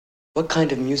What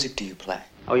kind of music do you play?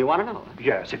 Oh, you want to know?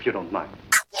 Yes, if you don't mind.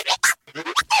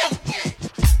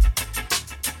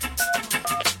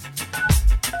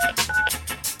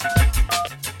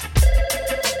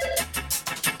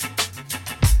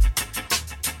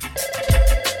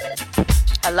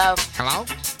 Hello? Hello?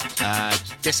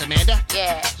 This Amanda?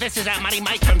 Yeah. This is Mighty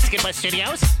Mike from Skipper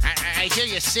Studios. I hear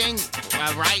you sing,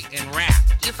 write, and rap.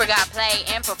 You forgot play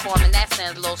and perform, and that's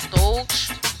in Little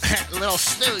Stooge. Little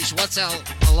stooge? What's a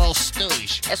little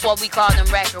stooge? That's what we call them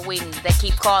record weenies that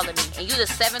keep calling me. And you the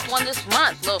 7th one this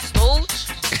month, Little Stooge.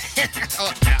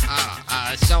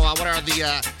 So what are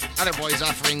the other boys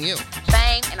offering you?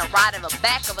 Fame and a ride in the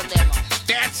back of a limo.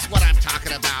 That's what I'm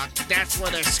talking about. That's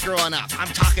where they're screwing up. I'm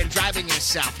talking driving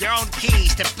yourself. Your own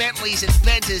keys to Bentleys and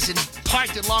Benzes and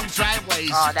parked in long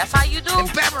driveways. Oh, that's how you do? In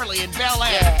Beverly and Bel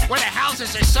Air. Yeah. Where the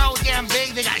houses are so damn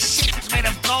big, they got ships made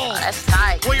of gold. Oh, that's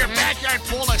tight. Where your backyard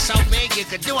pool is so big, you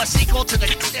could do a sequel to the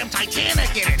damn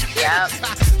Titanic in it. Yep.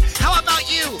 How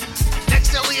about you?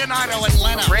 Next to Leonardo and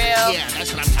Leno. For real? Yeah,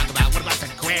 that's what I'm talking about. What about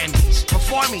the Grammys?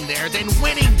 Performing there, then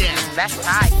winning them. That's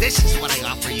tight. This is what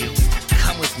I offer you.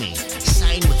 Come with me.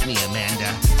 Sign with me,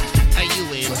 Amanda. Are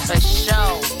you in? For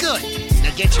sure. Good.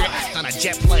 Now get your ass on a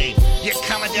jet plane. You're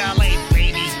coming to LA,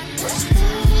 baby.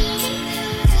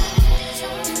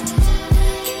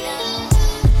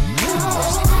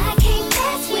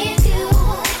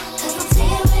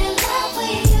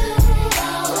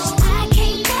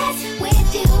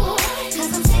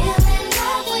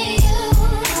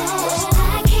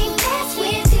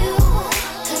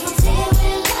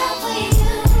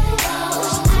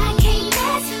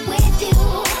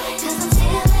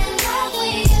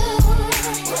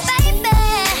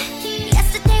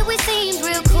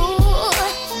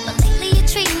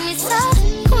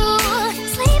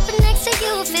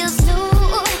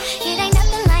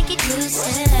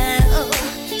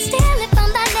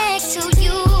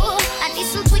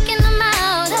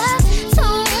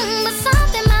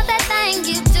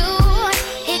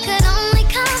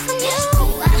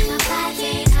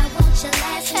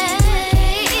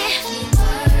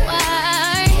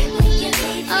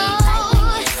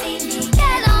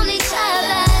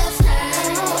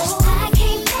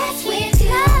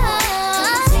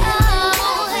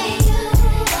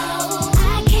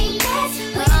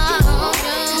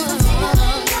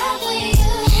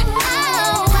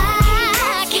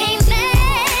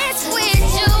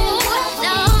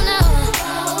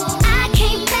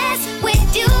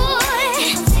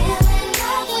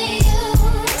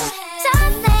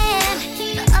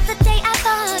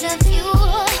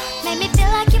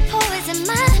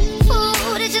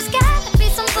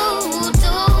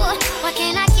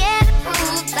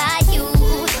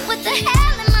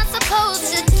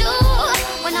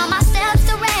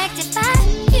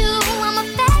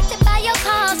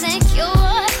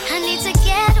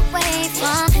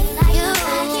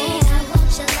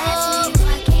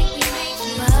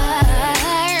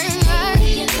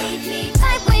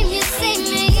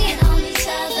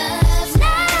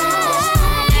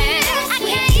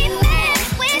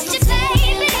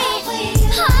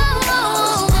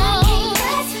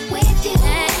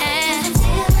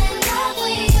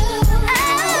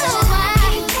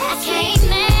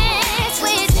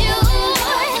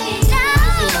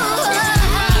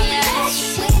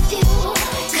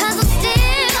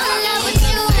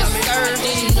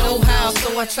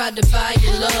 I tried to buy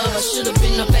your love. I should've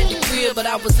been up at the crib, but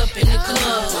I was up in the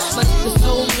club. My niggas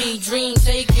told me, dream,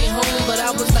 take it home. But I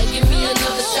was like, give me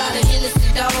another shot of Hennessy,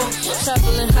 dog.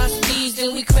 Traveling high speeds,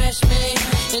 then we crashed, man.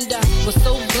 And I was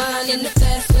so blind in the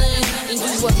fast lane. And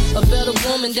you were a better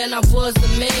woman than I was a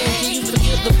man. Can you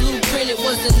forgive the blueprint? It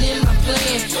wasn't in my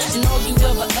plan. And all you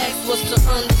ever asked was to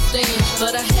understand.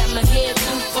 But I had my head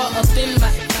too far up in my...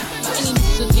 Any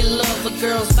nigga can love a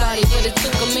girl's body, but it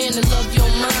took a man to love your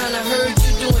mind. I heard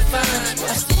you doing fine.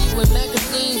 I see you in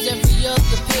magazines every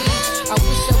other page. I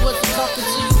wish I wasn't talking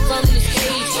to you from this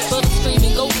cage. But I'm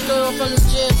screaming, go girl from this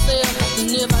jail cell.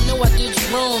 And if I know I did you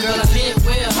wrong, girl, I meant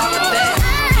well, holla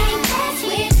back.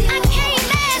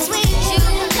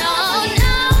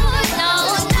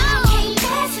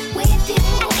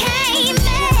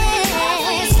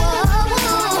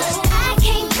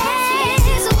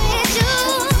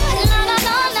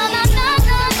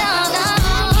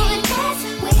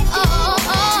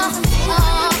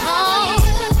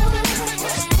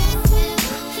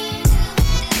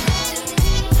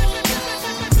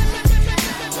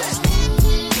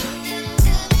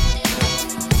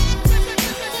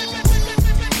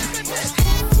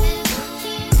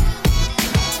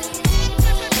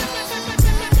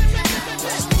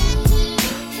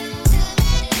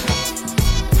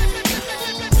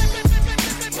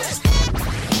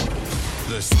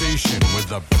 The station with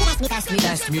the best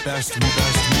music.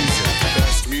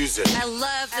 Best music. I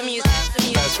love the music.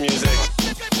 Best music.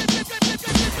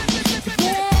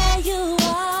 There you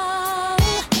are,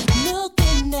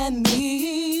 looking at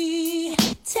me.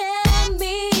 Tell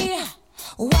me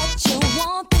what you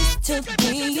want this to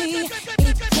be.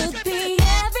 It could be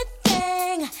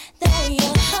everything that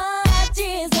your heart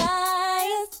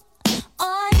desires.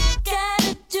 All you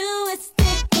gotta do is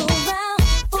stick around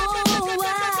for a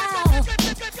while.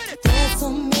 There's so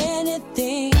many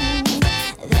things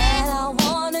that I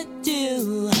wanna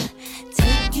do.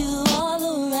 Take you all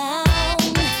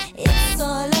around. It's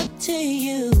all up to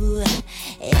you.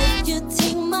 If you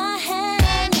take my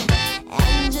hand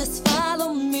and just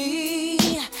follow me,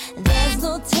 there's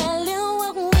no telling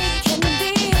what we can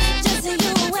be. Just you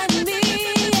and me,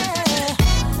 yeah.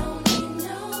 I don't need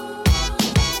no one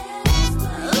else.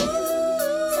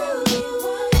 Tell me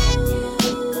what you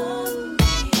want me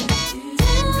to do.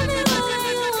 Tell me what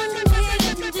you want me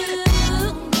to do.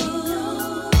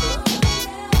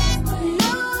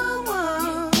 No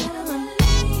one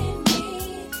leave me.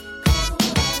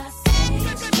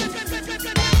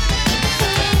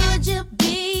 Could you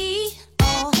be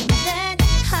all that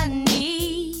I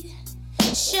need?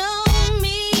 Show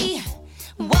me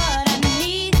what I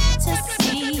need to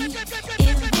see.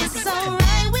 If it's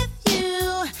alright with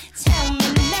you, tell me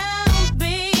now,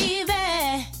 baby.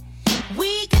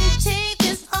 We can take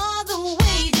this all the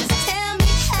way. Just tell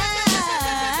me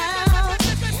how.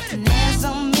 There's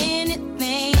so many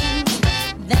things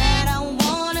that I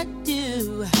wanna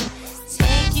do.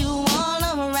 Take you all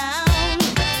around.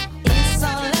 It's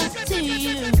all up to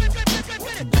you.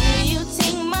 Will you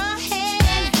take my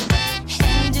hand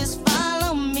and just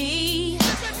follow me?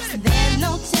 There's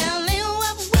no telling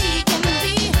what we can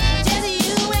be. Just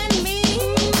you and me.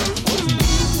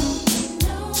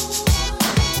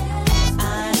 I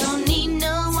don't need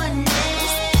no one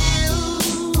else.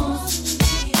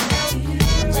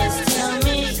 Just tell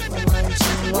me what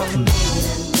you want me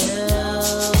to do.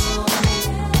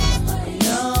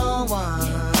 No one.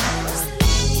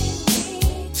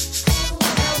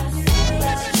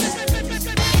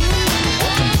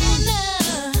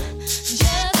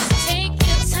 Just take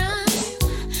your time.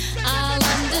 I'll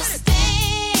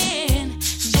understand.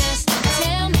 Just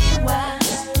tell me why.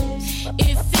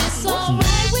 If it's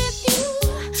alright with you,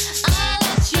 I'll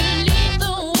let you lead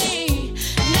the way.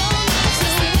 No need to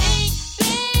wait,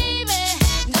 baby.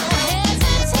 Don't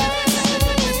hesitate.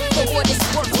 For what it's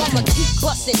worth, I'ma keep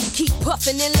bustin', keep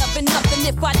puffin' and loving nothing.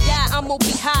 If I die, I'ma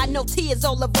be high, no tears,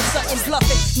 all of a sudden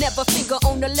bluffing. Never finger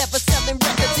on the lever, selling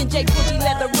records in J. Boogie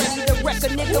leather, ready to wreck a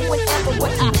nigga whenever.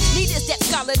 What I need is that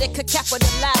scholar that could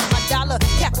capitalize my dollar.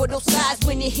 Capital size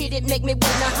when it hit it, make me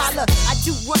wanna holler. I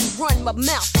do run, my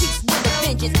mouth keeps with a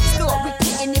vengeance. Start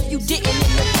repeating if you didn't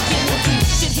in the beginning. You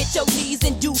should hit your knees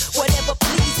and do whatever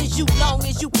pleases you, long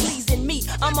as you pleasing me.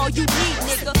 I'm all you need,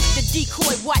 nigga. The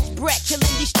decoy, watch Brett, kill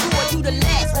and destroy. You the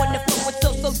last one to fuck with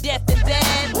so deaf and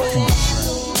bad, boy.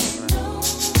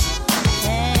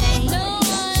 No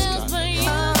one else but you,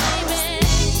 baby.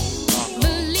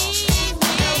 Believe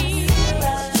me.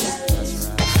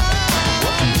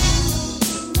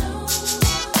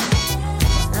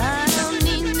 I don't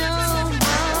need no one.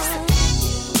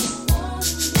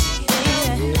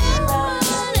 Yeah. No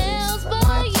one else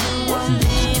but you. Want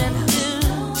me to do.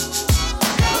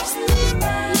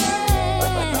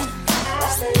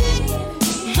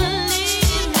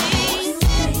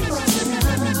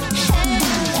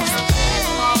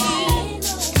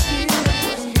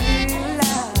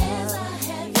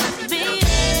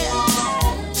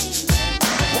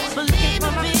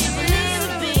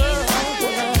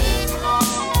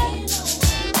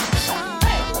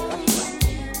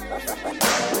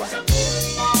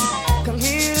 Come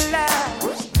here, love.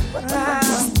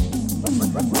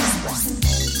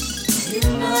 You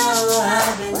know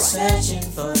I've been searching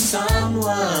for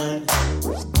someone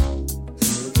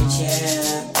who can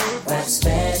share that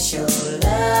special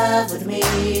love with me.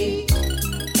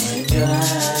 And your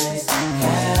eyes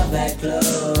have that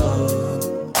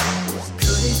glow.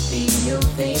 Could it be your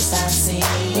face I see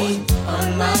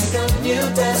on my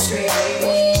computer screen?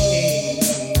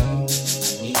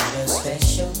 Need a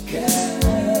special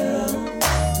girl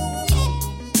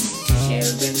to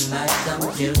share with my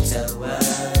computer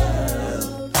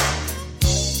world.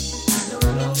 I no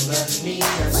longer need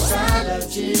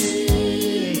astrology.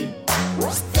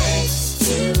 Thanks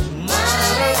to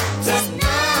my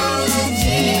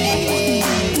technology.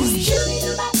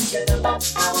 Shoot-a-bop,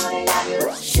 I wanna love you.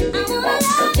 Shoot-a-bop,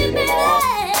 baby.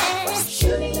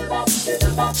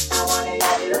 Shoot-a-bop, I wanna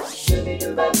love you.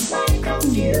 Shoot-a-bop, my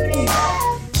computer.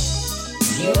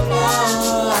 You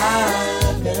know I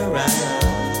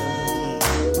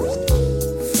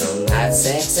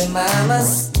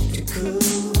mamas, the cool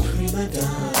prima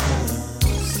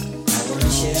donnas. I wanna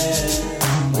share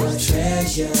your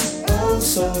treasure, oh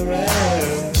so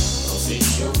rare.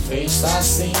 Official face I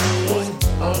see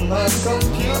on my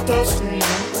computer screen.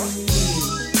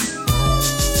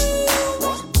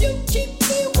 You keep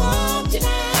me warm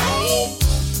tonight.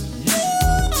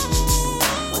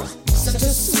 Such a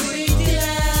sweet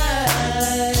delight.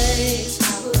 I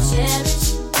will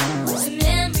cherish the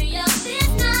memory of this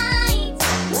night.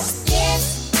 Yes,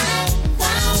 I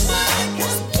found my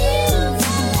computer.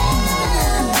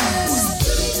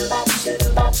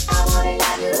 Shoot-a-bop, I wanna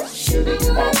love you.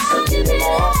 Shoot-a-bop,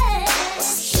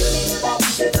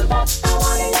 shoot-a-bop, I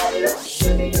wanna love you.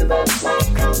 Shoot-a-bop, my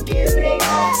computer.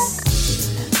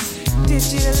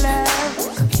 Digital love,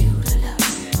 computer love,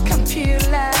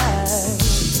 computer love,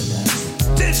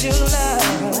 digital love,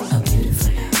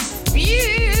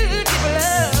 beautiful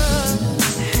love,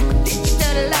 beautiful love,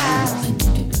 digital love,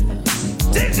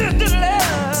 digital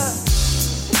love.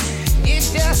 It's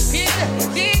just beautiful,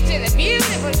 digital,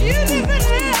 beautiful, beautiful love.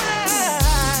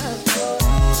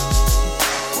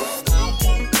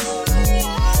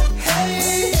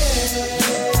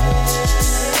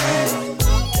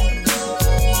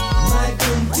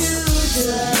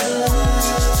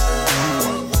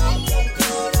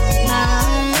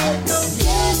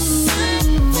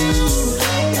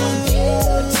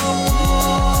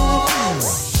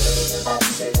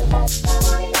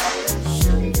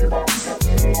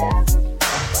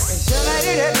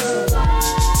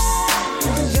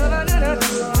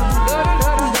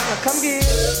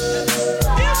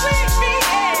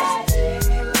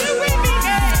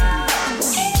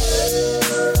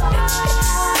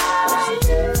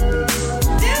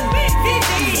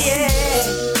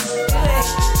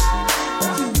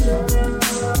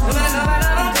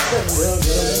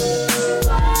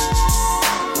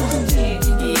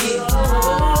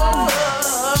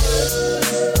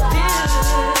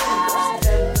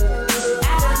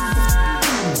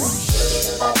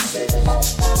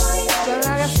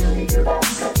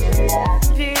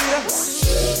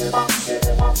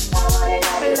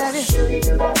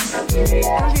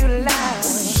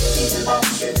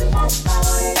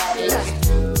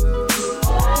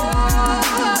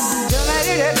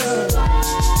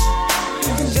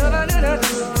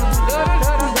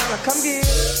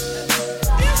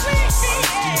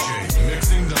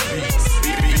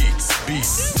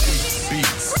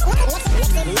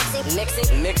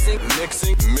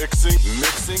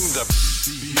 Mixing the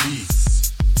beats.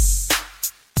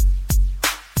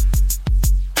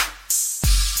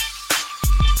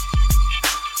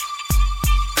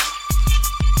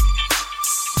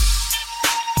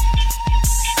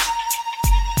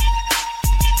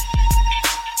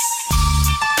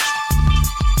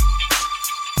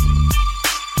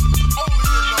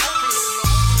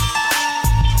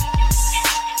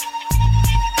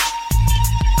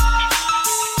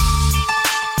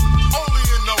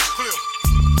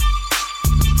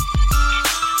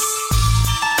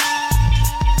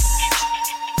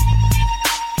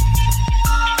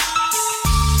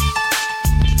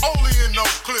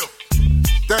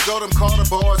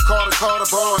 Carter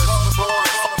boys.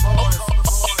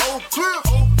 Oh, Cliff.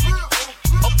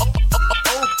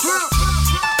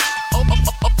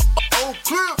 Oh,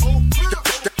 Cliff.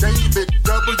 David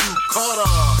W. Carter.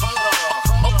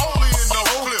 Only in no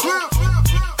Cliff.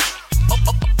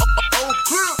 Oh,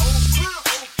 Cliff.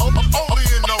 Only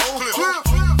in no Cliff.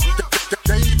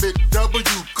 David W.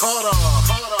 Carter.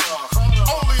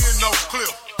 Only in no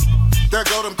Cliff. There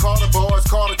go them Carter boys,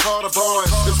 Carter boys.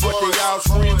 That's what they all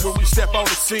scream when we step on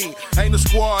the scene. Ain't a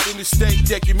squad in the state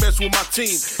that can mess with my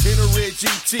team. In a red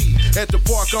GT at the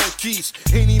park on Keys.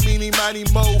 Any, meeny, miny,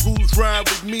 mo, who's ride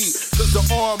with me? Cause the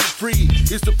Army Free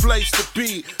is the place to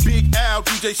be. Big Al,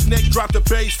 DJ Snake dropped the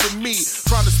bass for me.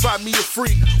 Trying to spot me a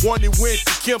freak, one that went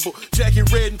to Kimball.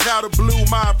 Jacket red and powder blue,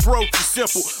 my approach is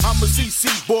simple. I'm a CC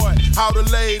boy, how the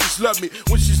ladies love me.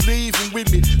 When she's leaving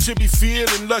with me, she'll be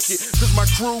feeling lucky. Cause my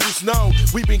crew is known,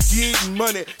 we been getting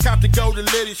money. Cop to go to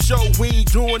let it show, we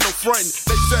ain't doing no frontin'.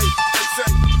 They say.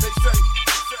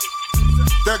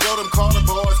 There go them Carter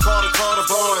boys, Carter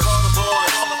boys.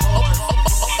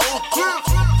 Oh, Cliff.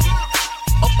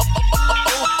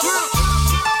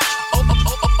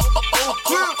 Oh,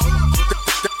 Cliff.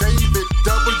 David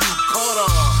W. Carter.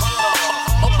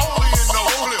 Only in no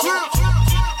Cliff.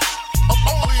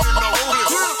 Only in no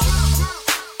Cliff.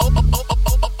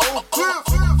 Oh, Cliff.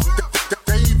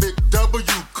 David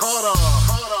W. Carter.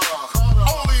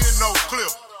 Only in no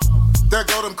Cliff. There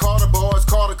go them Carter boys,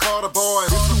 Carter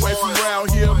boys. If you ain't from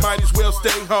around here, might as well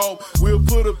stay home. We'll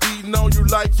beating on you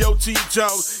like yo T.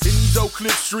 Jones. In these Oak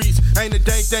Cliff streets, ain't a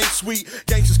dang sweet.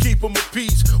 Gangsters keep them a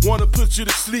peace, wanna put you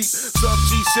to sleep. Some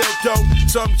G's sell dope,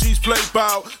 some G's play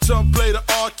ball, some play the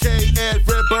arcade at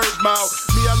Redbird Mall.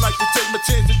 Me, I like to take my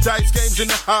chance at dice games in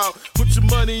the hall. Put your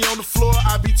money on the floor,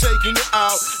 I be taking it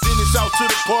out. Then it's out to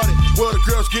the party, where the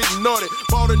girls getting naughty.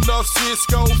 Bought enough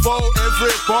Cisco for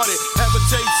everybody. Have a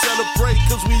taste, celebrate,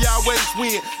 cause we always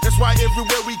win. That's why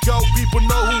everywhere we go, people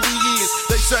know who we is.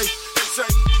 They say,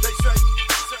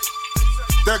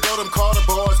 there go them Carter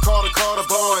boys, Carter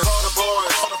boys.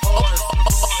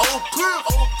 Oak Cliff.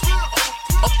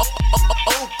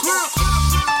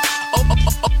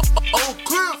 Oak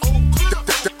Cliff.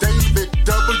 David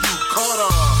W.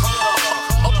 Carter.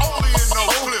 Only in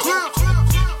Oak Cliff.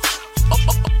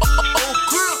 Oak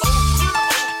Cliff.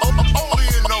 Only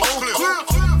in Oak Cliff.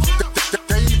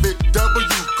 David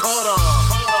W. Carter.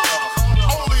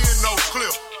 Only in Oak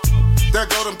Cliff. There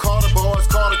go them Carter boys,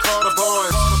 Carter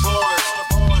boys.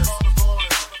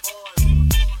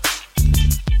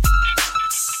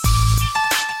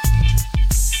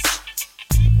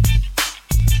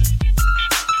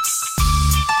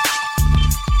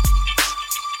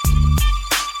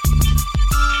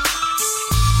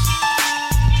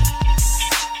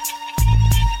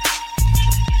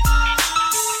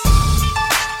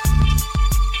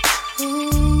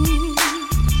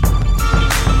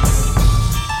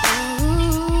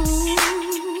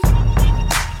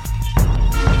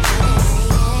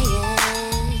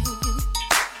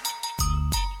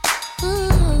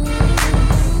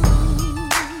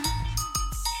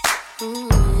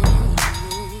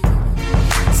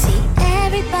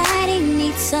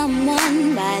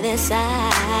 Someone by their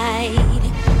side,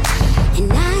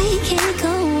 and I can't go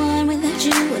on without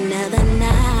you another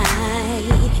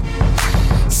night.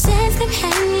 Since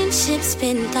companionship's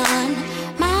been gone,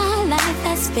 my life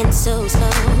has been so slow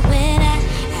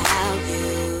without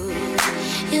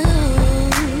you.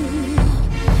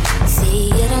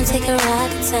 See, it don't take a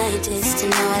rocket scientist to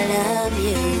know I love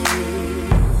you,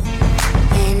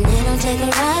 and it don't take a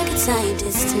rocket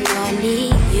scientist to know I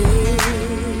need you.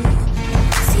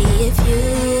 If you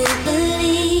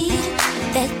believe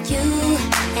that you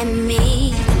and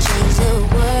me can change the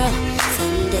world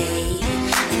someday,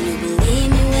 and you believe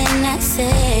me when I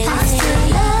say I still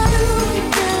love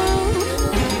you.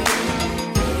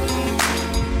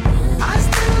 I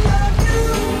still love you.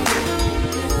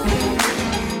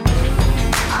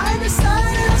 I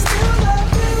decided I still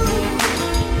love you.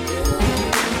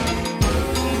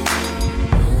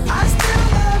 I still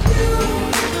love you.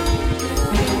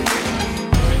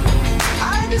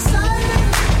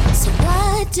 So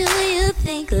what do you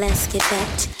think? Let's get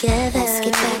back together. Let's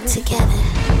get back together.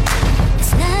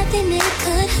 It's nothing it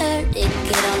could hurt. It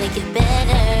could only get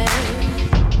better.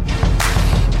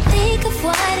 Think of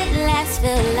what it last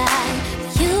felt like.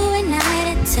 You and I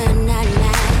to turn our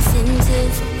nights into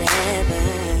forever.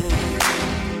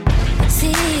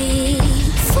 See, it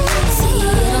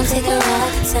don't take a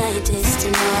rocket scientist to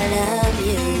know I love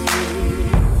you.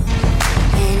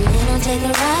 Don't take a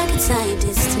rocket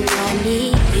scientist to know I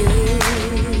need you.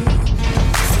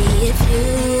 See if you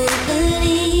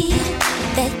believe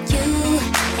that you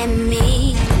and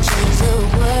me can change the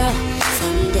world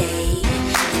someday,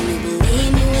 and you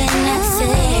believe me when I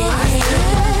say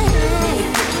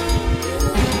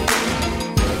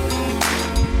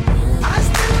I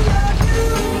still love you.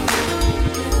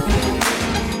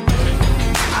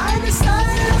 I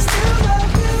decided I still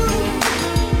love you.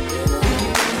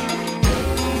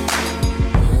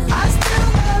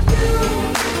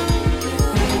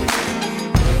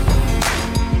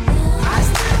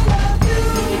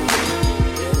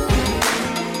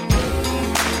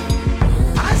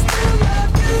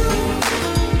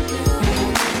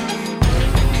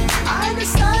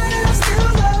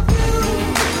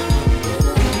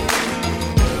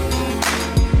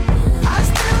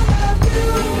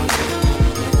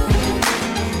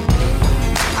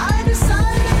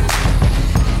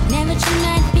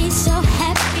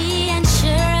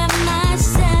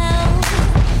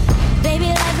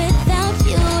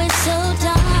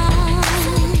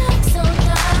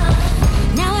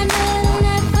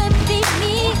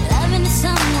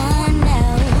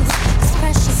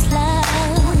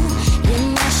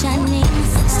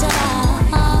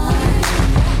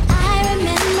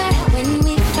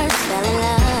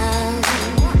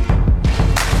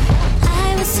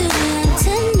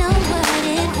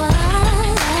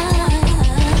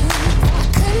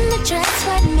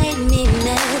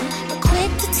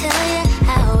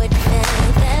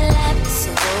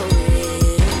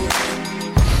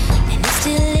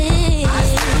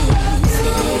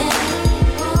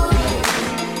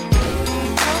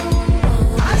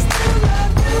 I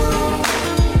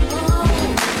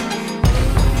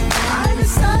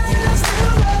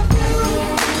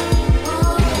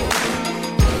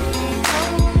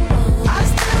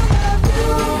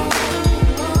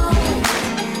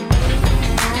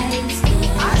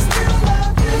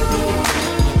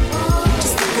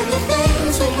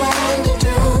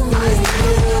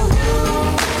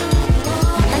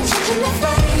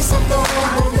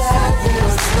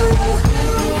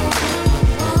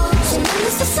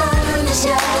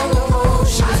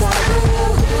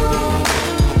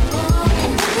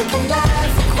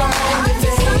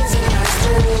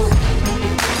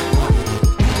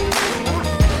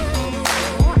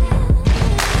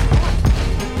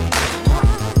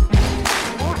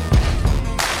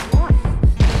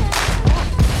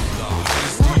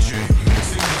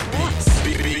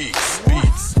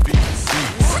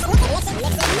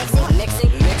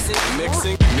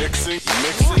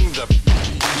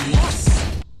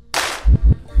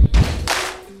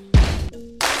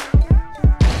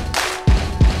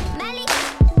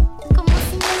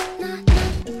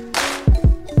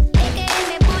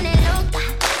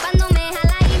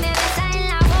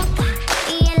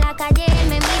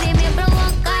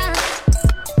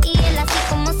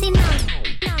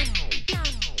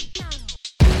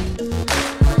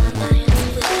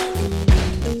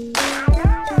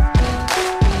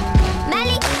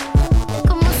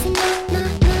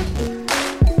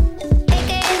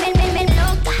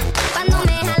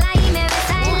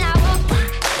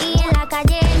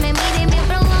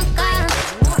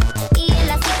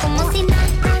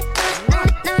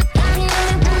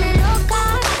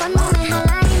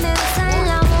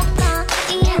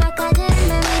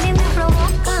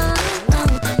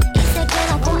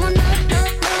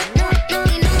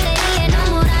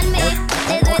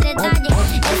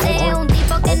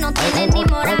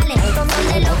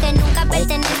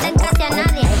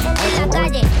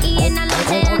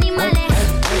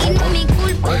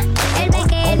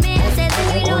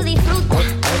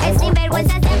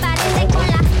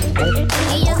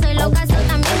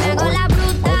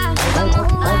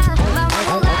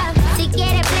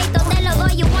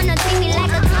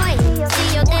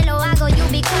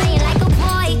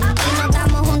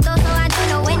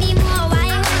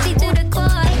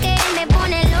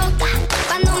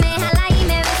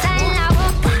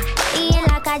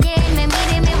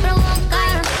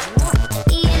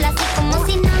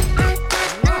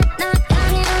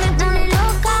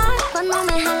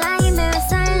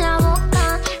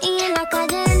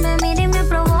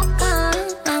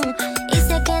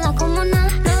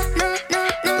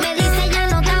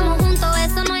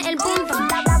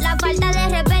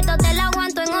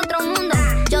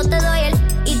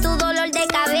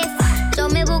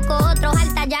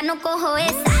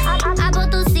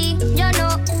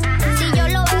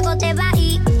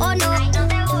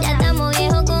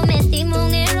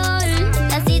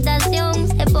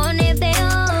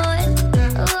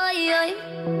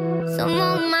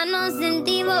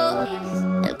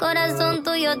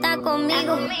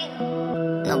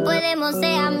podemos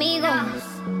ser amigos.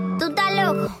 Tú estás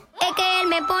loco, es que él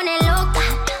me pone loca.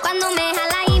 Cuando me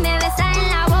jala y me besa en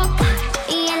la boca.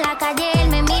 Y en la calle él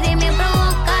me mira y me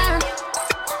provoca.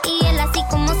 Y él así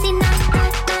como si nada.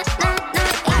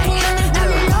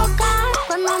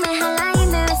 Cuando me jala y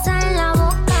me besa en la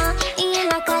boca. Y en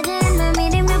la calle él me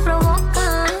mira y me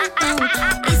provoca.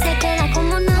 Y se queda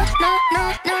como no.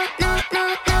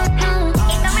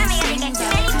 Y toma amiga, dije,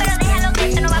 Meli, pero déjalo que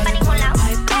esto no va para ningún lado.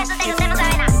 Eso sí, usted no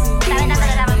sabe nada. Sabe nada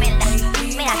de la mamela.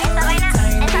 Mira, esta vaina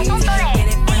es asunto de él.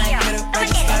 Y yo, ¿tú me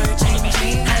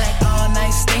entiendes? I like all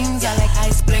nice things. I like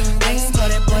ice bling bling.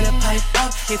 Put a pipe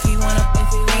up if you wanna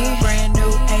me. Brand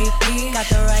new AP, got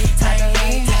the right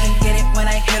timing. Get it when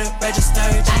I hit a register.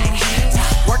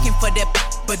 Working for that,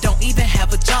 but don't even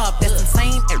have a job. That's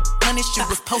insane. Honey, she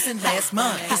was posting last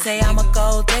month. He say I'm a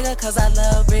gold digger cause I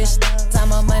love rich.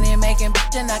 I'm a money making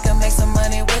bitch and I can make some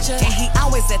money with you. And he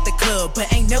always at the club,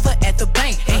 but ain't never at the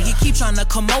bank. And he keep trying to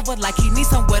come over like he needs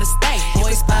somewhere to stay.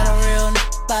 Boy, spot a real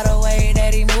by the way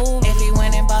that he move. If he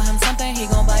went and bought him something, he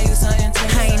gon' buy you something too.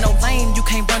 I ain't no lame, you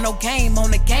can't run no game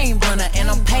on the game runner. And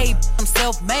I'm paid, I'm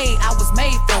self-made, I was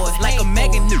made for it. Like a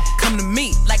Megan, come to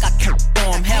me like I care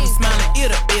for him. Have him smiling ear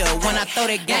to ear when I throw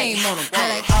that game on him. I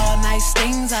like all nice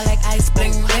things, I like ice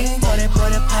bling bling. Put a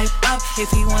pipe up if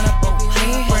he wanna book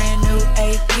me. Brand new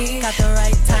AP, got the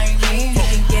right timing. He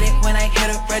can get it when I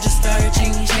hit a register,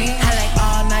 ching ching. I like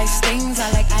all nice things,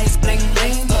 I like ice bling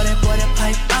bling. Put a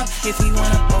pipe up if he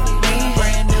wanna book me.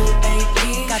 Brand new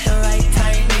AP, got the right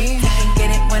timing. He can get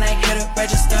it when I hit a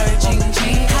register, ching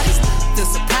ching. How the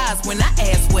surprise when I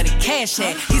ask where the cash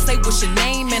at. He say what's your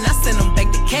name and I send him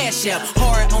back the cash out.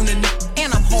 Hard on the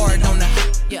and I'm hard on the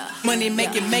money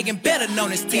making Megan better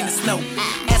known as Tina Snow.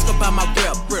 Ask about my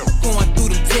rep, going through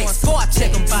them texts. Before I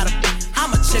check him by the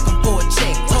I'ma check him for a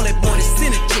check. Told that boy to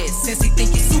send a jet since he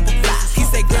think he's super fly. He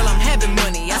said, girl, I'm having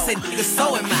money. I said, nigga,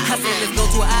 so am I. I said, let's go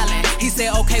to an island. He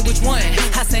said, okay, which one?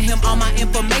 I sent him all my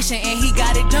information and he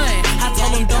got it done. I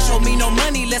told him, don't show me no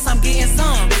money unless I'm getting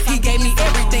some. He gave me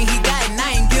everything he got and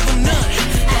I ain't give him none.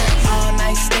 I like all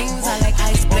nice things. I like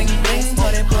ice bling bling.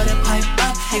 Put a pipe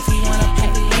up if he wanna pay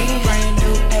me. Brand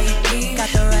new AP, got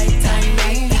the right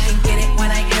timing. He can get it when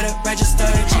I hit a register,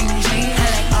 ching ching. I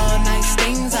like all nice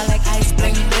things. I like ice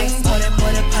bling bling. Put a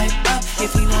pipe up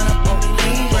if he wanna book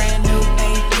me. Brand new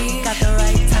AP, got the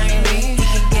right timing. He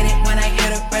can get it when I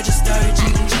hit a register,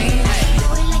 ching ching.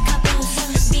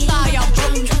 Nah, y'all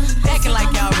broke, acting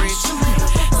like y'all rich.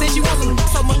 Since you want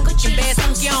so much bad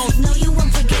stuff, you don't. No, you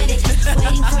won't forget it.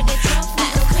 Waiting for the drop, we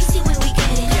go crazy when we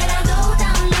get it. Gotta go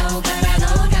down low, gotta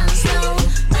go down slow.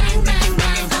 Bang, bang,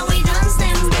 bang, how we dance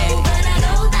them low. Gotta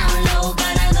go down low,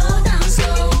 gotta go down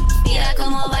slow. Mira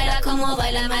cómo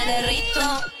baila, me derrito.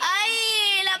 Ay,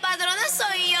 la patrona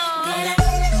soy yo.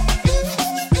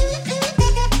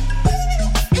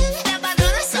 La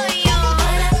patrona soy yo.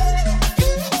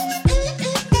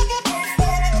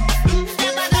 La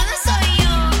patrona soy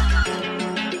yo.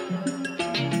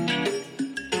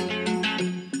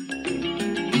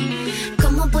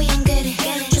 ¿Cómo voy a get it?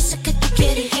 Yo sé que tú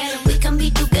quieres. We can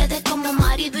be together como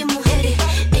marido y mujeres.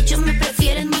 Ellos me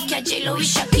prefieren más que a J-Lo y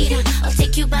Shakira. I'll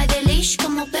take you by the leash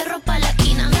como perro pa' la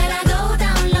quina. Gotta go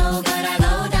down low, gotta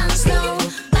go down slow.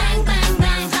 Bang, bang,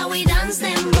 bang, how we dance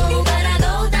them bow. Gotta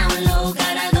go down low,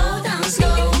 gotta go down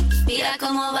slow. Mira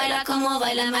cómo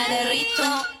baila, me derrito.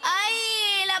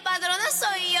 Ay, la patrona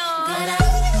soy yo.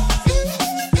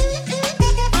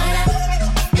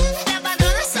 La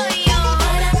patrona soy yo.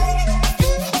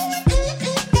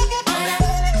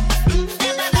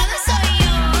 La patrona soy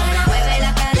yo. Mueve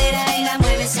la cadera y la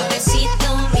mueve suavecito.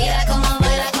 Mira cómo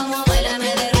baila,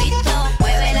 me derrito.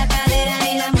 Mueve la cadera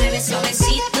y la mueve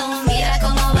suavecito. Mira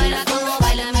cómo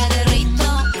baila, me derrito.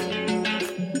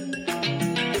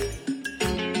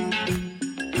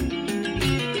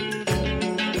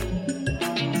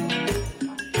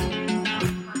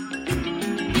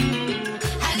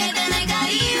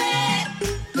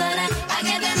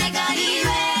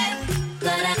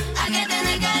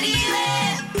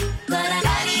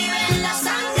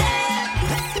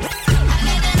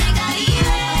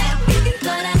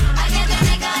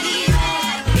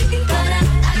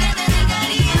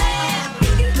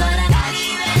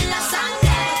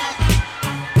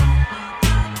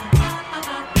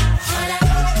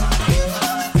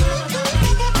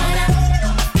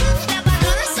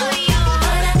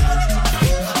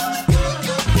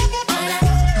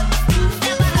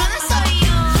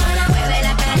 Mueve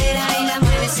la cadera y la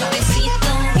mueve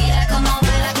suavecito. Mira cómo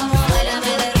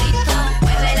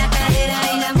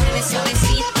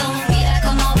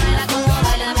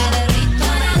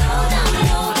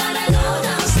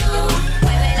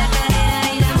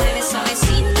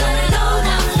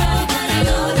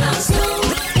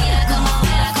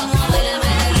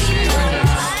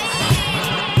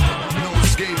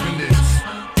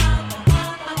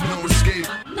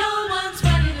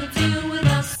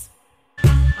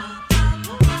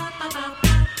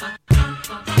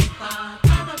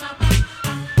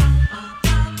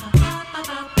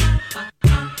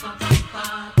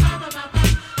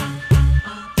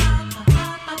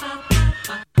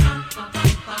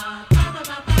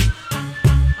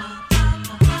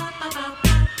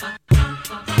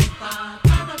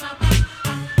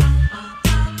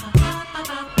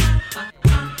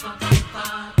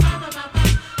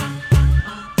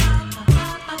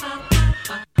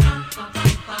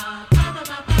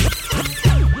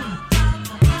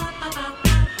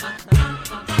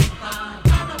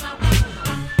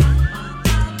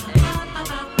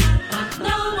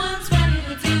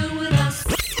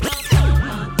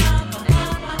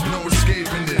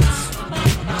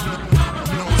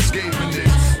escaping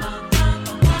this.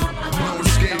 No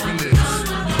escaping this.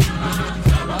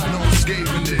 No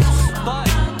escaping this.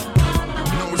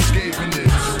 No escaping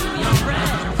this.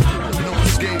 No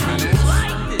escaping this.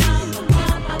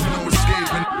 No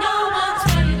escaping. No one's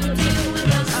ready to deal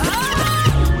with us.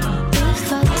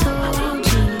 If I told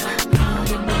you,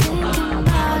 you'd be thinking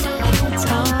about it. It's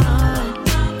hard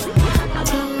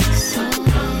to say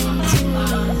to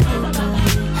you, but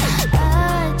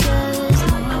I just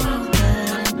know that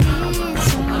I need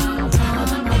some time.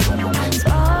 That's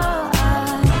all I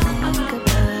think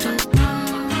about it now.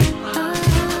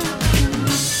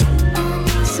 I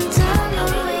need some time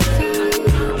away from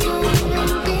you.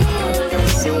 Can't be the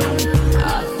same.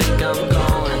 I think I'm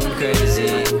going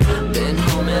crazy. Been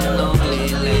home and lonely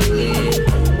lately.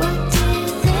 What do you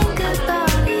think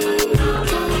about me?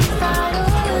 Can you fight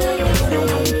over your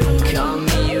face? Call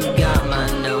me, you got my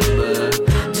number.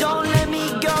 Don't let me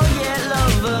go yet,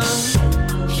 lover.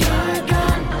 You're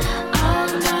gone, I'm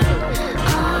done,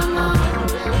 I'm all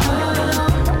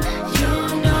alone. You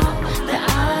know that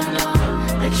I know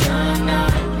that you're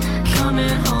not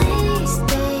coming home. These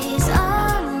days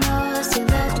I'm lost, you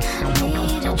left me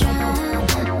to drown,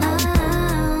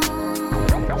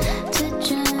 to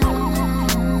drown.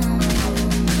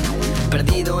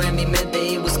 Perdido en mi mente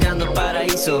y buscando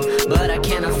paraíso. But I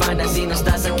cannot find it si no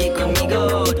estás aquí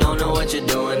conmigo. Don't know what you're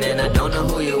doing and I don't know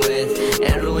who you're with.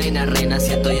 En ruina reina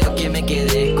siento yo que me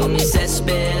quedé con mis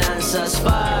esperanzas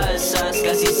falsas.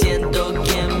 Casi siento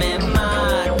que me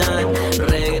matan.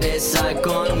 Regresa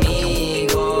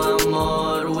conmigo,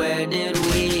 amor. Where did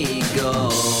we go?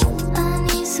 I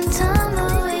need some time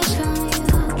away from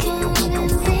you. Can't even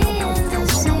be in the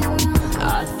same room.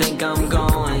 I think I'm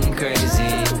going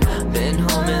crazy. Been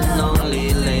home and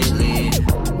lonely lately.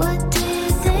 What do you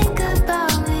think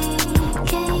about me?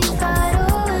 Can you fight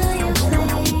over your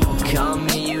face? Call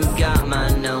me, you got my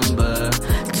number.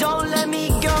 Don't let me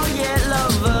go yet,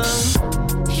 lover.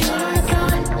 You're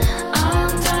gone,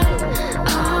 I'm done,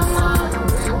 I'm all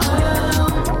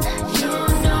alone. You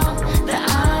know that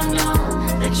I know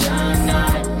that you're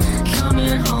not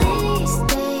coming home. These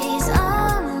days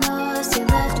I'm lost, you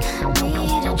left me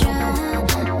to drown,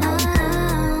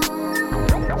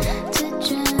 to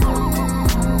drown.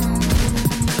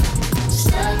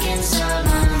 Stuck inside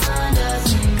my mind, I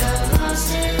think I've lost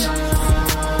it all.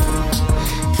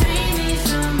 Free me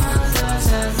from my thoughts,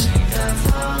 I think I've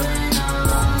fallen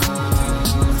off.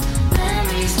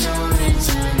 Memories don't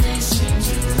return, they seem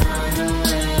to run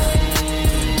away.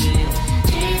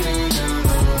 Dreaming of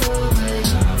a world where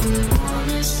I would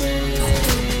wanna stay.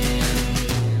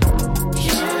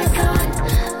 You're gone,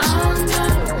 I'm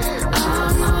done,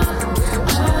 I'm all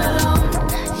alone.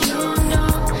 You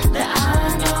know that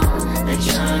I know that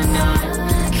you're not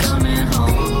coming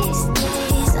home. These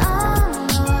days I'm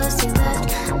lost, you left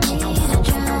me to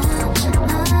drown, to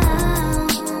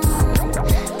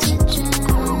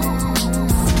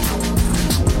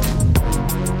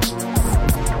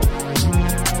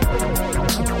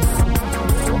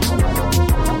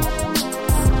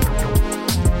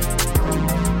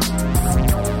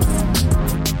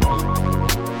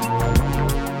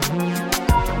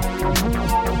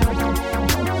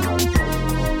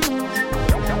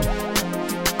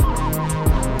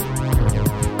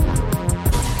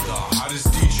The hottest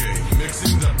DJ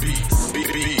mixing the beats.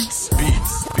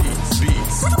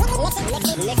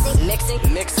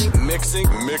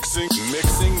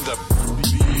 Mixing the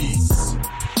beats.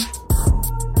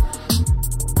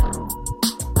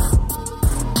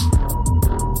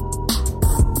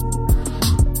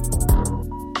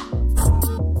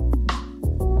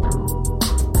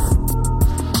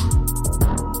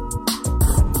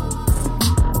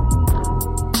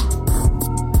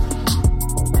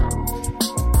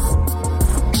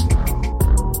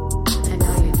 I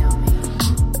know you know me.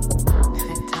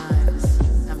 At times,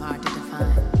 I'm hard to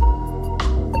define.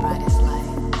 Brightest light,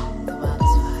 the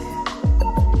wildest fire.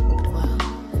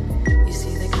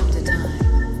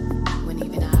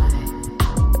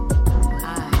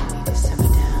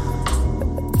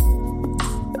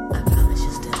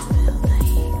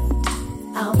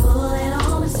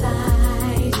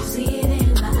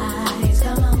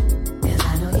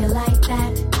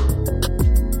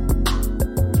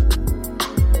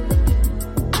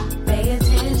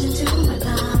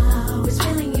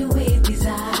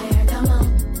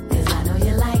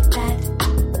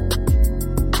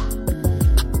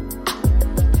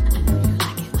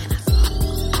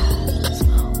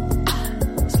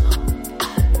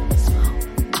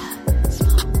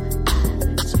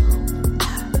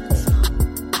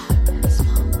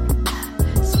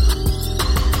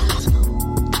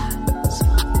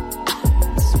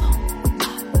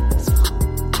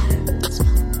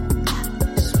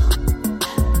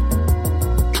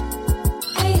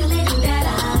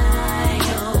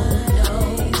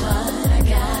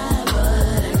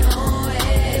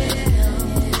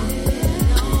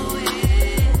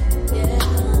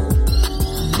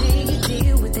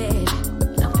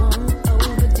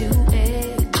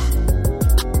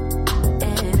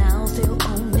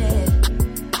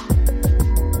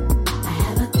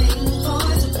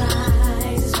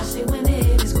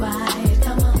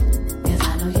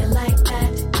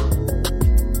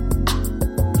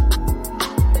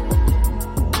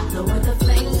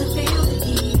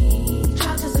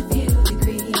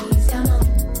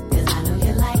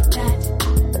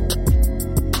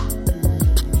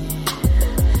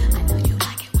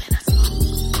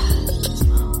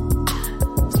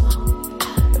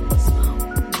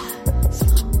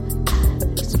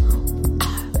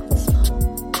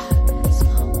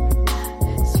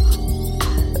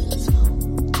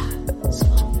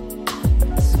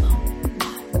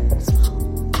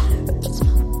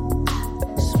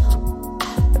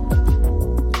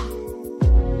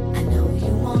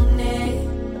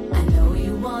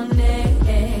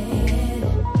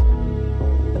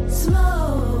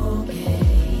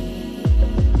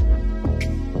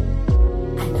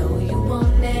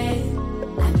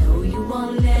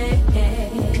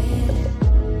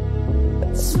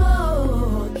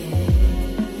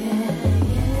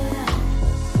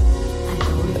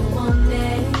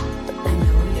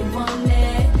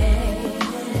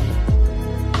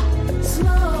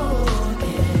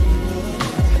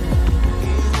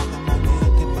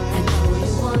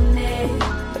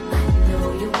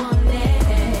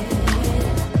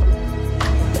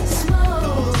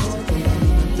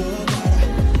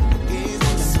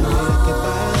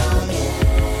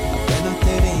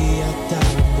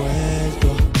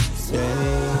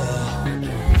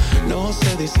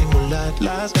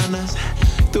 las ganas.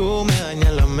 Tú me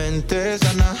dañas la mente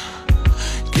sana.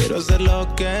 Quiero hacer lo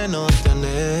que no te han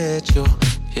hecho.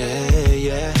 Yeah,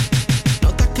 yeah.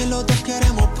 Nota que los dos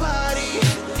queremos party.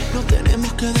 No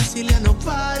tenemos que decirle a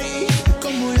nobody.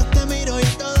 Como yo te miro y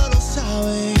todos lo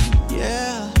saben.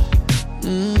 Yeah.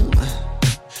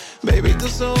 Baby,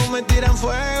 tus ojos me tiran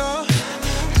fuego.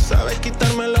 Tú sabes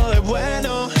quitármelo de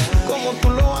bueno. Como tú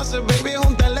lo haces, baby, es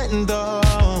un talento.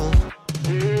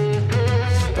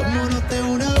 Vámonos de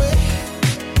una vez,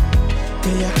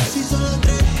 que ya casi son las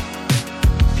 3.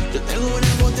 Yo tengo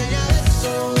una botella de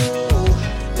eso,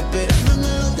 esperando en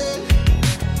el hotel.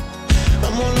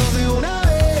 Vámonos de una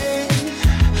vez,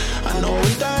 a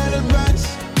 90 en el Bronx.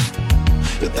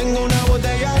 Yo tengo una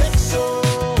botella de eso.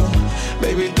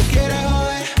 Baby, tú quieres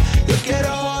joder, yo quiero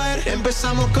joder.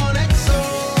 Empezamos con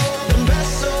EXO, un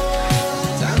beso.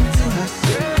 Time to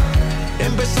hustle.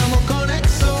 Empezamos con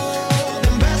EXO,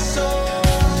 un beso.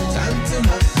 Time to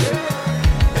hustle.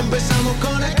 Empezamos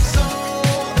con EXO,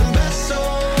 un beso.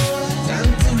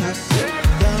 Time to hustle.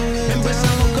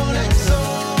 Empezamos con EXO,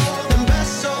 un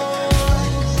beso.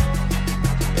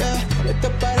 Yeah, esto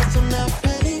parece una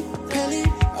peli.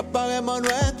 Apaguemos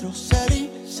nuestro celi.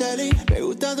 Me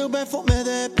gusta tu perfume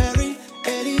de Perry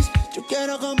Ellis. Yo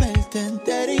quiero comerte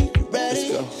enteri.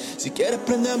 Ready. Si quieres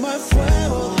prendemos el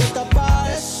fuego. ¿Qué está pa'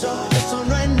 eso? Eso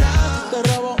no es nada. Te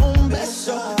robo un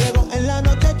beso. Llego en la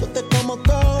noche, yo te como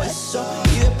todo eso.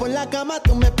 Y después en la cama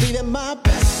tú me pides más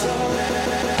besos.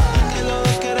 Que los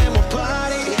dos queremos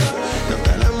party. No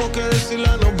tenemos que decirle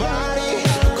a nobody.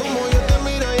 Como yo te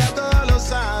miro ya todos lo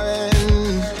saben.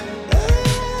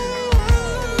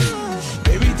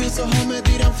 Baby, tus ojos me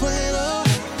tiran fuego.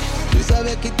 Tú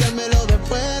sabes quitármelo de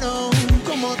bueno.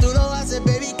 Como tú lo haces,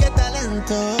 baby, qué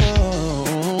talento.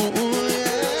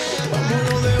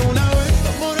 Vámonos de una vez.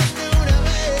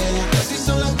 Que ya casi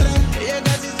son las 3.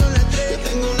 Yo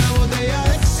tengo una botella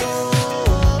de EXO.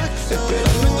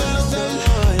 Espérame en el hotel.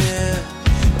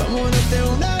 Vámonos de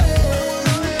una vez.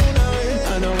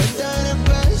 A 90 en el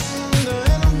Bronx. Yo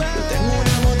tengo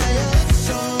una botella de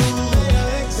EXO.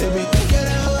 Baby, tú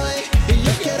quieres joder y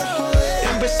yo quiero joder.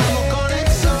 Empezamos con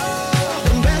EXO,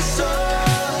 un beso.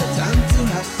 Time to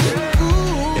hustle.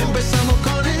 Empezamos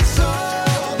con EXO,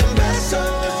 un beso.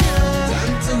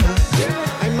 Time to hustle.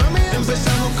 Ay, mami,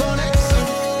 empezamos con EXO,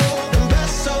 un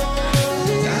beso.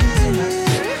 Time to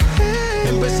hustle.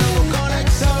 Empezamos con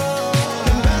EXO,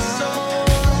 un beso.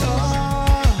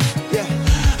 Yeah.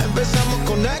 Empezamos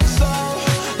con EXO,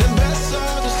 un beso.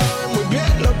 Tú sabes muy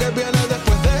bien lo que viene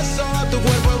después de eso. Tu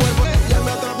cuerpo vuelve, ya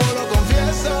me atrapó, lo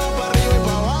confieso. Pa' arriba y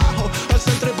pa' abajo, al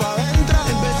centro y pa' adentro.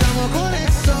 Empezamos con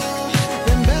EXO,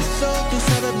 un beso. Tú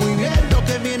sabes muy bien lo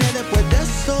que viene después de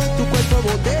eso. Tu cuerpo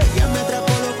botella, me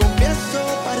atrapó, lo confieso.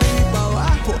 Pa' arriba y pa'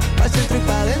 abajo, al centro y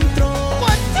pa' adentro.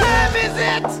 What time is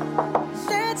it?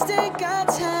 Let's take our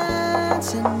time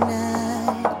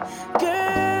tonight,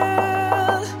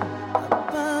 girl.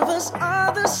 Above us,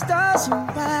 all the stars are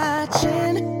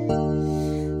watching.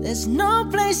 There's no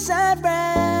place I'd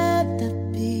rather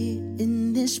be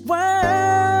in this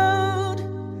world.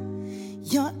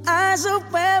 Your eyes are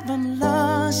where I'm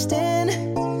lost in.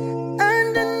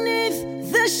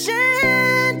 Underneath the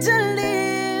chandelier,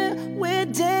 we're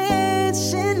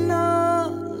dancing all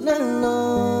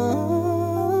alone.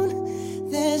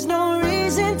 There's no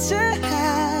reason to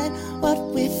hide what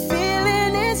we're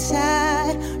feeling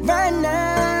inside right now.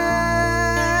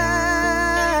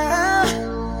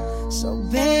 So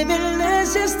baby,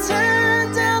 let's just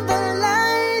turn down the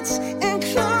lights and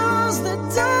close the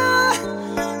door.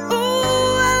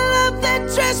 Ooh, I love that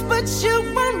dress, but you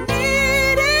won't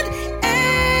need it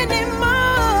anymore.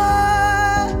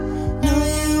 No,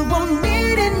 you won't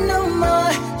need it no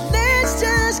more. Let's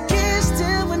just kiss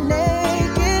till we're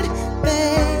naked,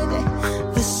 baby.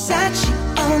 Versace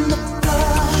on the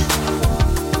floor.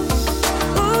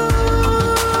 Ooh,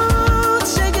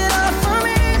 take it off for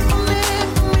me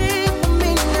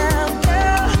now,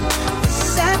 girl.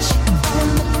 Versace on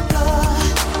the floor.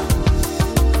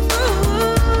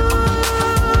 Ooh,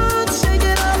 take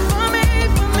it off for me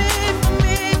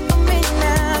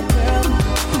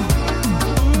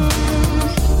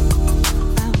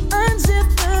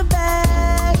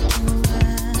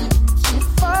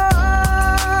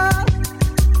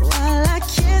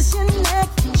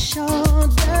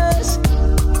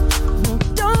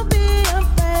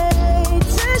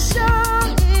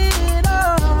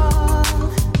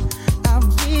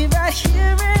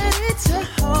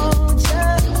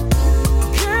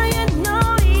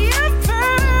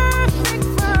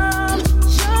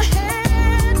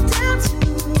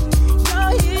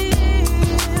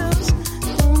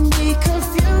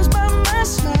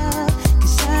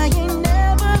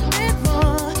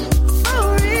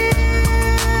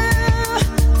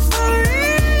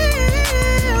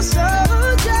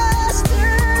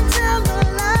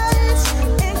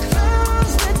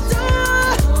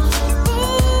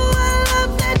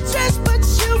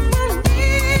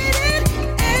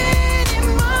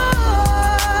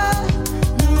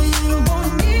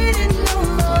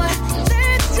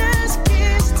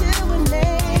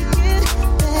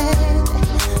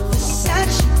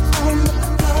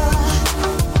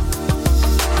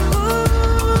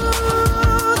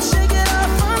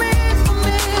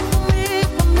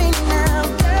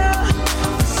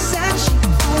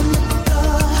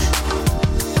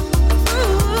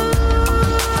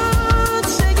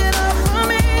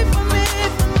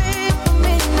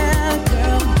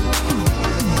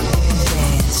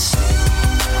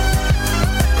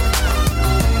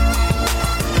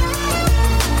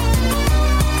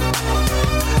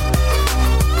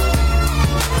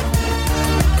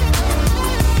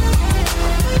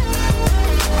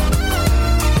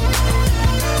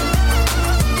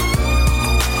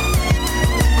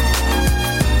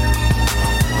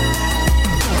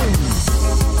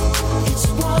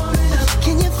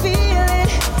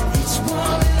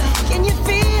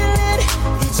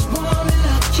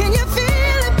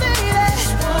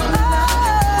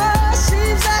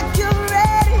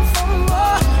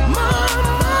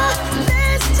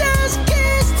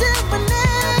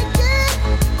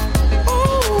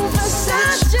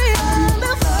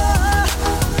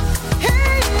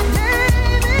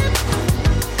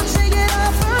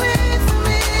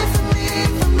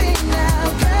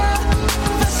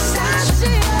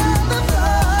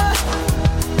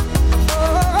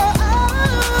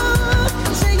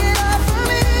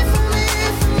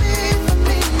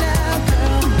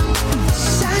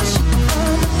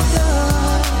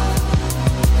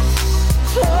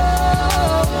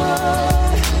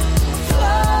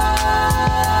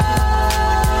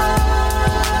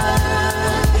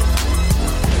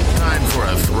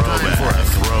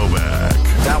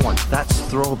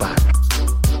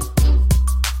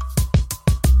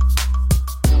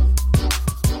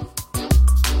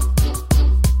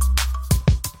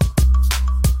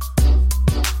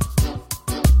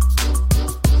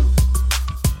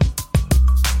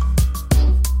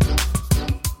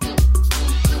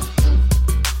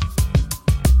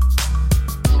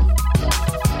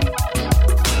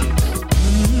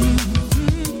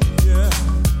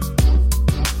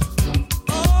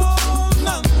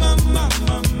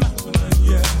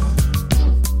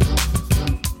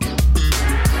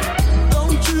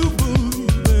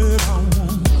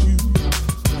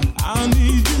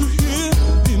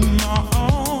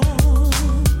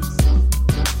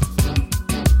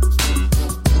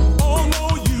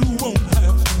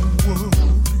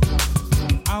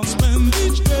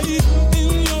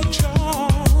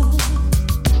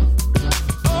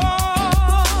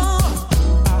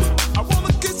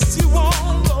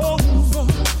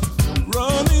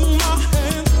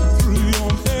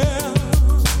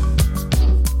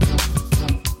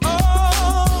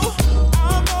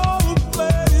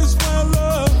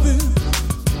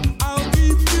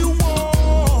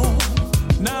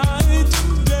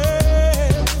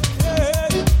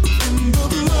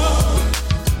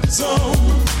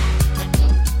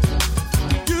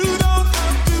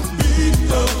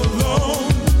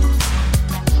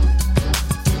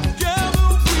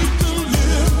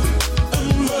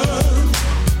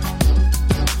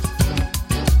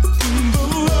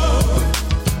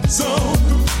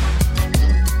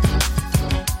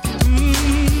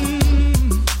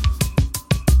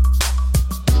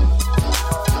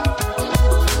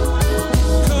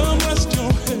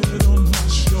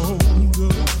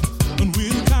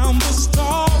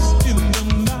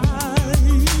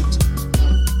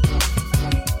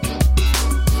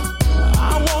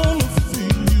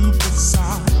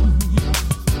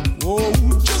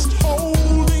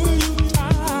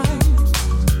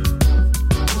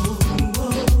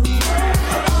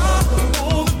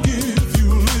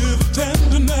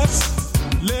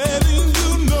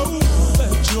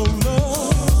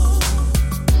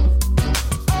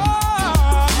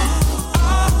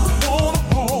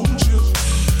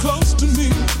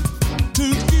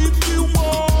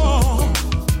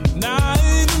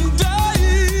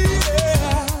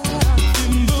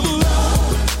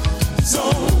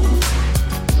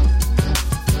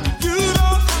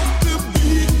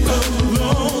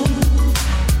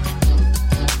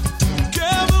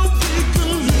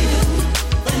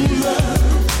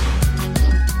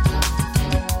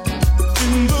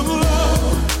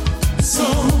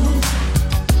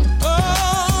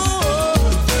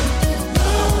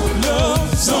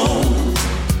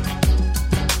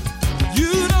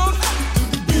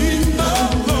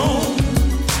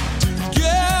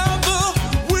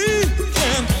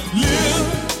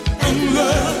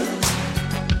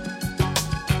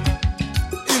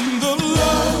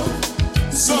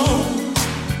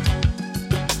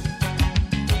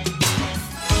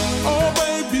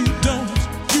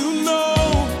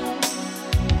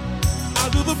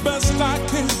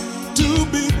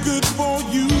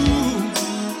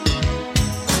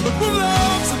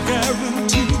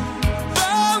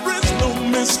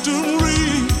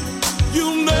mystery.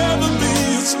 You'll never be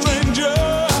a stranger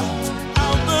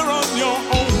out there on your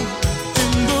own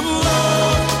in the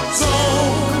love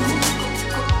zone.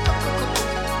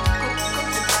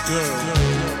 Girl,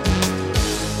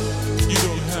 you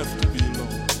don't have to be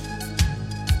alone.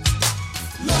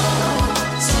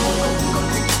 Love zone.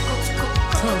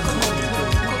 Come with me,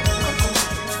 baby.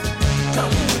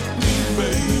 Come with me,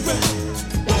 baby.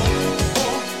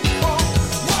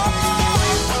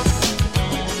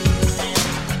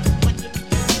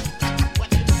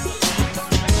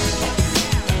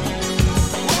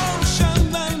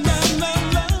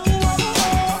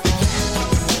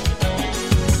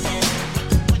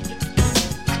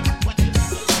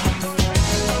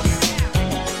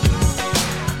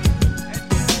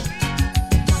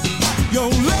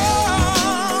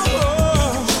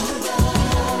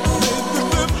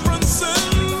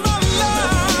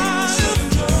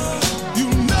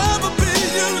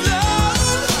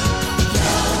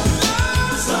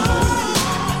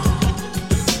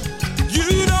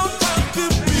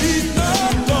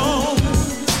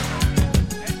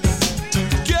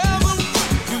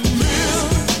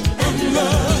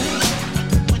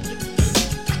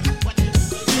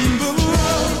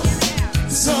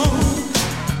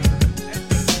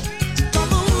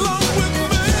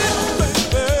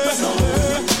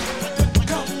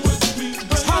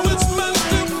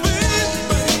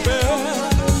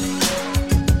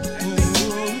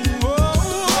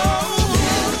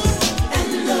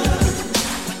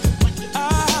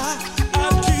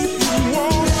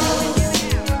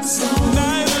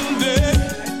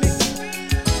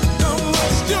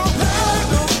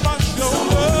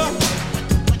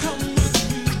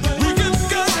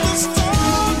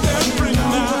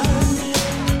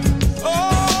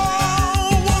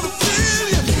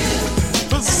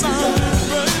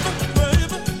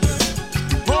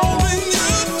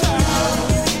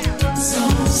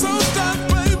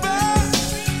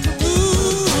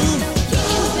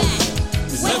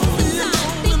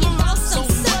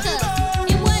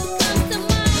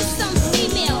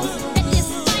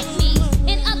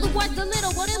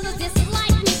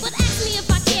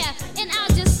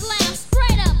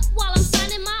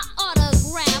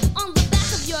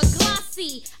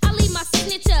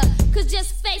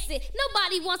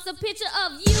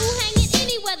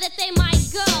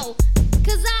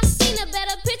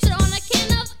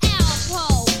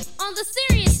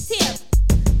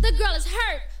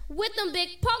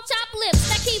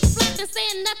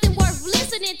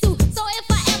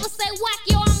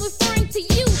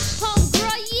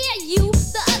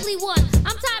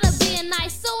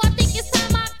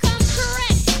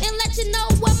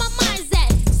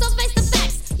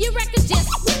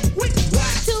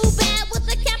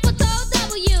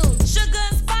 Sugar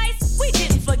and spice, we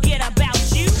didn't forget about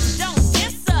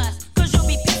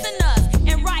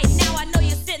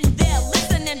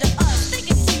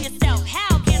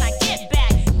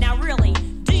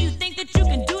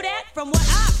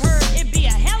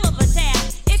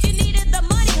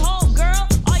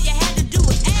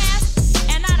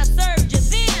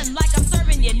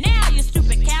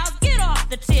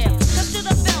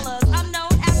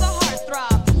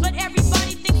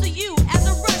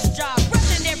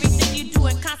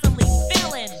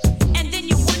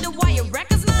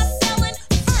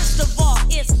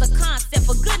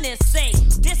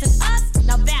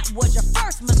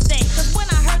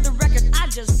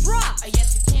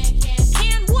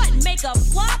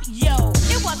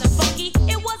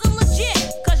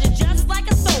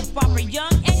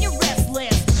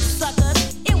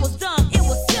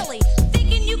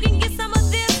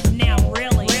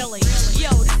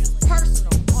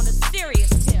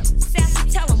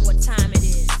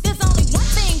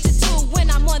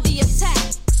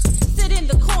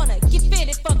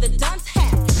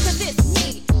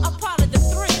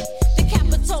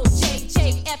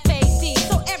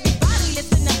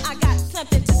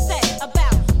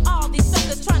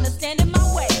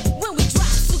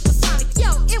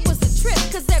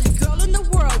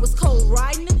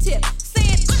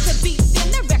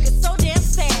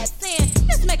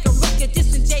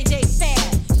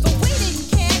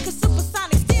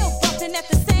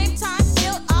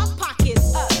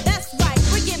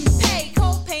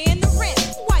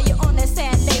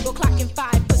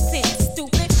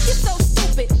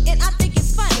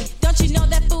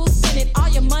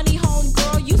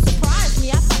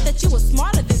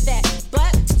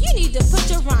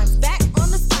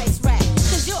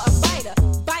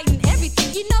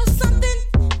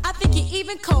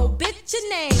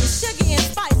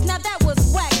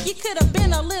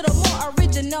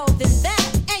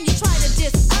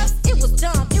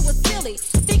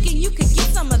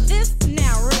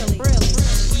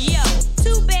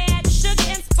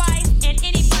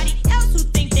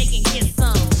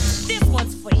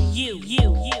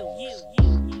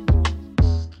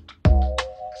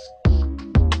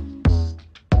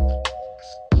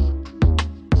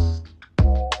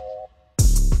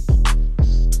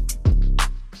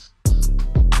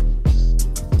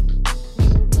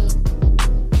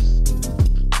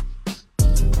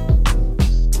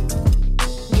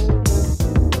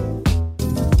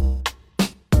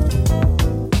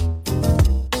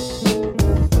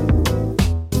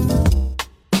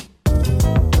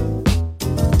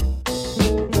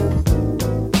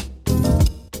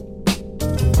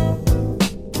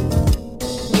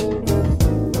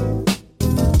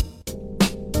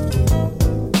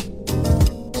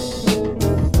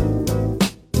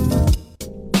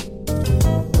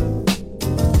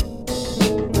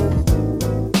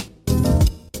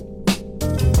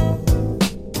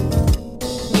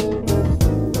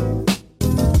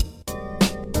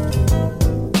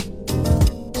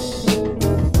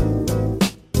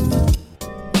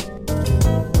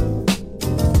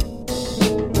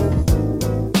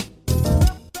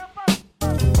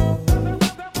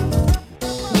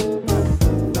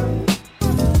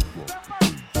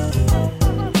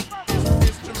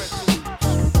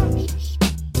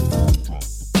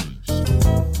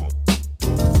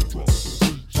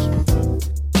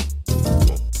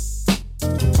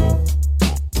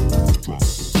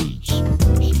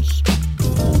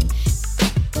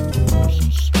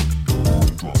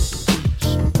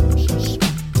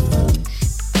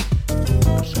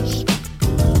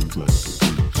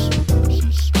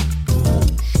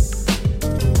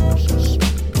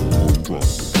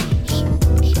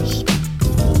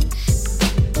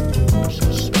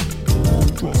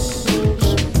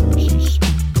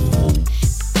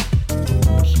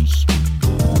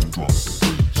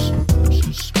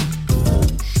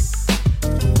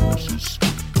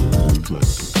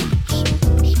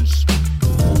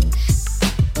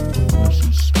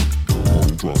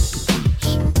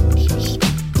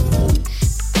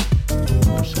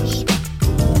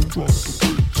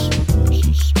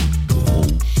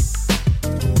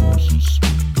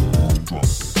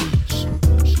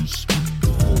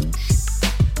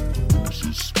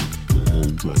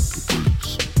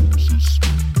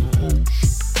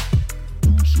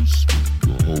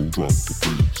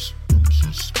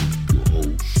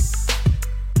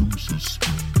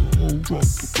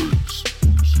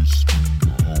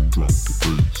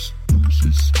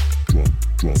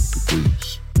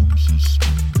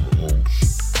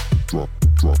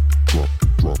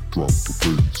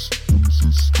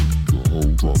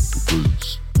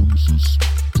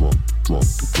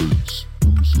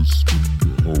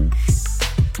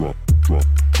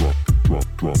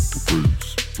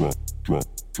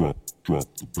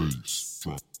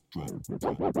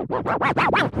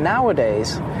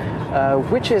Nowadays,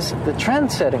 which is the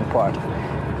trend-setting part.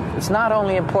 It's not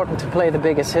only important to play the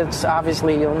biggest hits,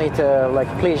 obviously you'll need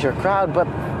to please your crowd, but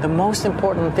the most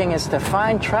important thing is to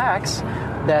find tracks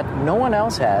that no one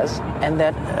else has and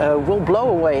that will blow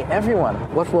away everyone.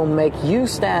 What will make you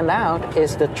stand out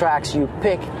is the tracks you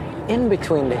pick in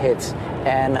between the hits.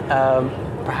 And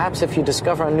perhaps if you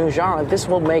discover a new genre, this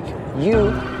will make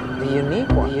you the unique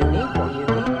one.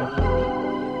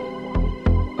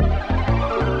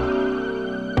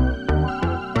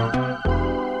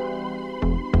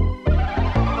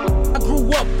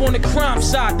 On the crime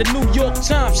side, the New York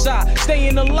Times side.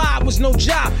 Staying alive was no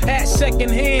job, had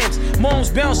second hands. Moms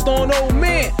bounced on old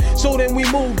men. So then we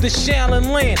moved to Shaolin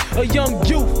Land. A young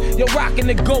youth, you're rocking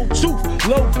the gold tooth.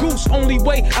 Low goose, only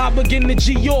way I begin to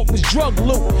G-York was drug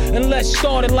loot. And let's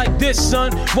start it like this,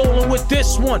 son. Rolling with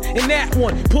this one and that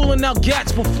one. Pulling out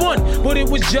gats for fun. But it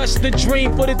was just a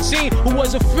dream for the teen who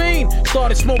was a fiend.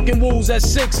 Started smoking wools at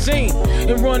 16.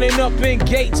 And running up in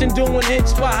gates and doing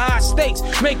hits for high stakes.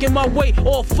 Making my way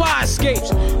off fire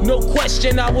escapes. No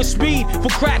question I was speed for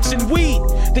cracks and weed.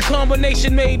 The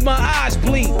combination made my eyes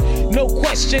bleed. No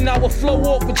question I would flow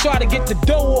off and try to get the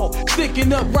dough off.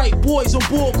 Sticking up right boys on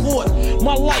board court.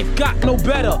 My life got no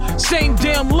better. Same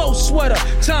damn low sweater.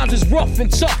 Times is rough and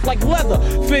tough like leather.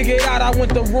 Figured out I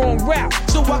went the wrong route.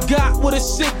 So I got with a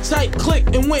sick tight click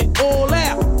and went all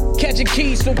out. Catching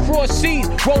keys from cross seas,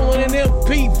 rolling in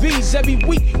MPVs every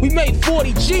week. We made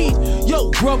 40 G's.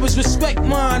 Yo, brothers, respect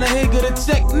mine. I ain't gonna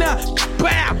tech now.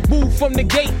 Bow, move from the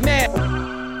gate now.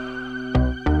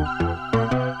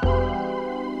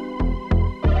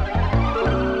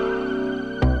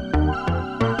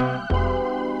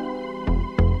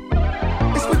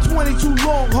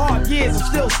 Long, hard years, I'm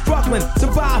still struggling.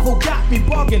 Survival got me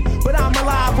bugging, but I'm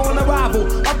alive on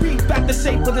arrival. I beat back the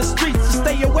shape of the streets to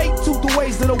stay awake to the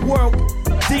ways of the world.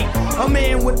 Deep, a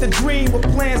man with a dream, with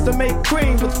plans to make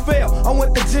cream, but fail. I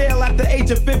went to jail at the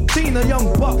age of 15, a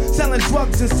young buck selling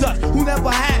drugs and such, who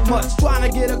never had much,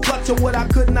 trying to get a clutch of what I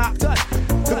could not touch.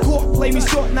 The court played me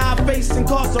short, now I face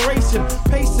incarceration.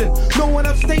 Pacing, no one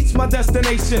upstates my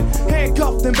destination.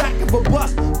 Handcuffed in back of a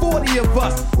bus, 40 of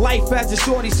us. Life as a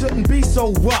shorty shouldn't be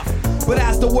so rough. But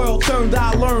as the world turned,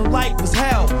 I learned life was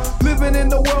hell. Living in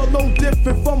the world no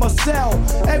different from a cell.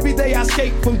 Every day I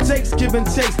escape from Jake's giving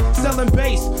chase, selling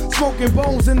bass, smoking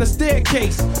bones in the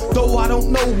staircase. Though I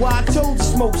don't know why I chose to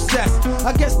smoke cess.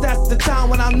 I guess that's the time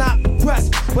when I'm not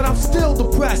depressed, but I'm still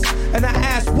depressed. And I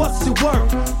ask, what's it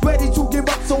worth? Ready to give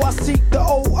up, so I seek the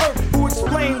old earth, who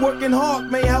explain working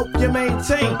hard may help you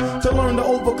maintain, to learn to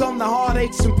overcome the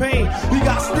heartaches and pain. We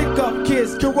got stick up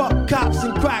kids, corrupt cops,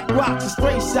 and crack rocks and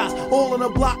stray shots, all in a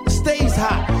block that stays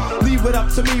hot. Leave it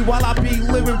up to me while I be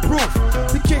living proof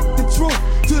to kick the truth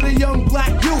to the young black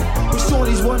youth. But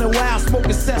shorties running wild,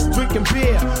 smoking cess, drinking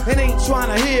beer, and ain't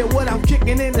trying to hear what I'm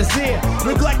kicking in his ear.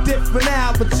 Neglected for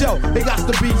now, but yo, it got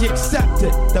to be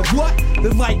accepted that what?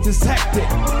 The life is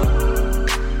hectic.